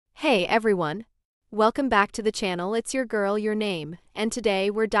Hey everyone! Welcome back to the channel. It's your girl, your name, and today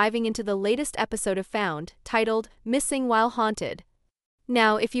we're diving into the latest episode of Found, titled Missing While Haunted.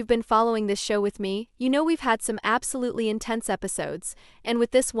 Now, if you've been following this show with me, you know we've had some absolutely intense episodes, and with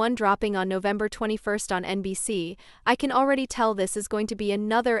this one dropping on November 21st on NBC, I can already tell this is going to be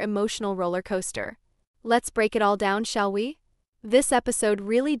another emotional roller coaster. Let's break it all down, shall we? This episode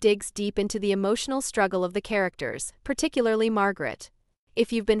really digs deep into the emotional struggle of the characters, particularly Margaret.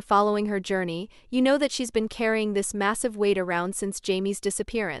 If you've been following her journey, you know that she's been carrying this massive weight around since Jamie's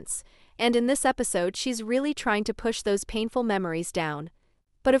disappearance, and in this episode she's really trying to push those painful memories down.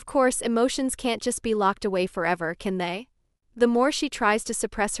 But of course, emotions can't just be locked away forever, can they? The more she tries to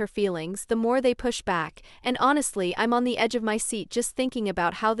suppress her feelings, the more they push back, and honestly, I'm on the edge of my seat just thinking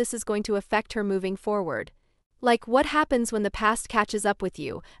about how this is going to affect her moving forward. Like, what happens when the past catches up with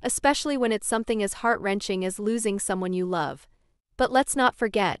you, especially when it's something as heart-wrenching as losing someone you love? But let's not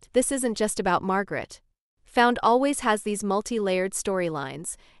forget, this isn't just about Margaret. Found always has these multi-layered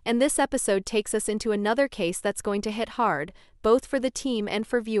storylines, and this episode takes us into another case that's going to hit hard, both for the team and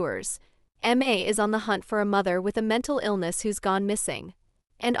for viewers. MA is on the hunt for a mother with a mental illness who's gone missing.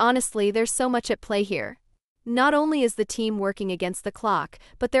 And honestly, there's so much at play here. Not only is the team working against the clock,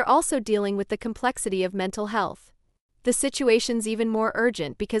 but they're also dealing with the complexity of mental health. The situation's even more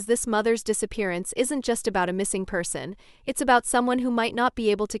urgent because this mother's disappearance isn't just about a missing person, it's about someone who might not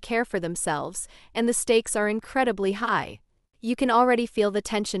be able to care for themselves, and the stakes are incredibly high. You can already feel the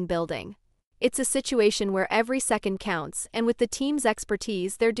tension building. It's a situation where every second counts, and with the team's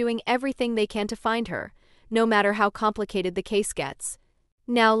expertise, they're doing everything they can to find her, no matter how complicated the case gets.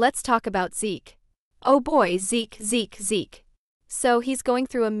 Now let's talk about Zeke. Oh boy, Zeke. So he's going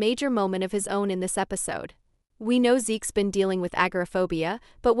through a major moment of his own in this episode. We know Zeke's been dealing with agoraphobia,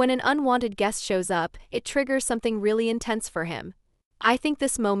 but when an unwanted guest shows up, it triggers something really intense for him. I think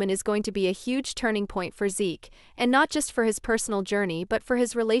this moment is going to be a huge turning point for Zeke, and not just for his personal journey but for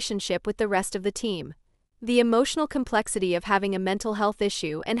his relationship with the rest of the team. The emotional complexity of having a mental health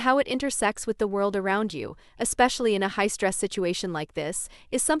issue and how it intersects with the world around you, especially in a high-stress situation like this,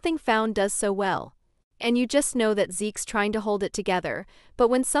 is something Found does so well. And you just know that Zeke's trying to hold it together, but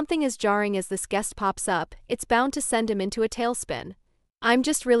when something as jarring as this guest pops up, it's bound to send him into a tailspin. I'm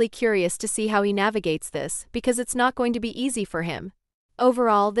just really curious to see how he navigates this, because it's not going to be easy for him.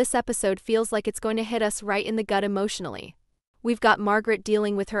 Overall, this episode feels like it's going to hit us right in the gut emotionally. We've got Margaret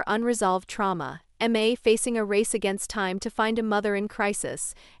dealing with her unresolved trauma, MA facing a race against time to find a mother in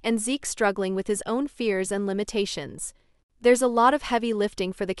crisis, and Zeke struggling with his own fears and limitations. There's a lot of heavy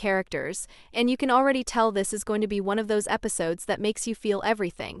lifting for the characters, and you can already tell this is going to be one of those episodes that makes you feel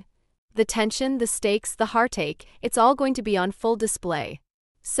everything. The tension, the stakes, the heartache, it's all going to be on full display.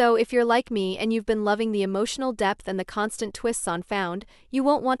 So if you're like me and you've been loving the emotional depth and the constant twists on Found, you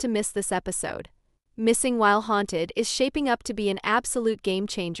won't want to miss this episode. Missing While Haunted is shaping up to be an absolute game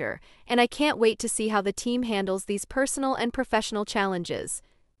changer, and I can't wait to see how the team handles these personal and professional challenges.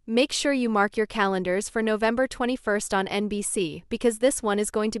 Make sure you mark your calendars for November 21st on NBC because this one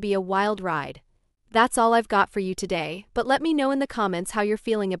is going to be a wild ride. That's all I've got for you today, but let me know in the comments how you're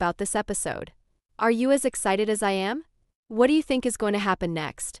feeling about this episode. Are you as excited as I am? What do you think is going to happen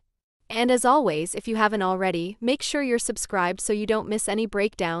next? And as always, if you haven't already, make sure you're subscribed so you don't miss any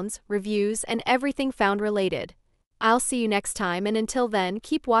breakdowns, reviews, and everything Found related. I'll see you next time, and until then,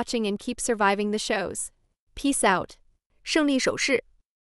 keep watching and keep surviving the shows. Peace out. 胜利手势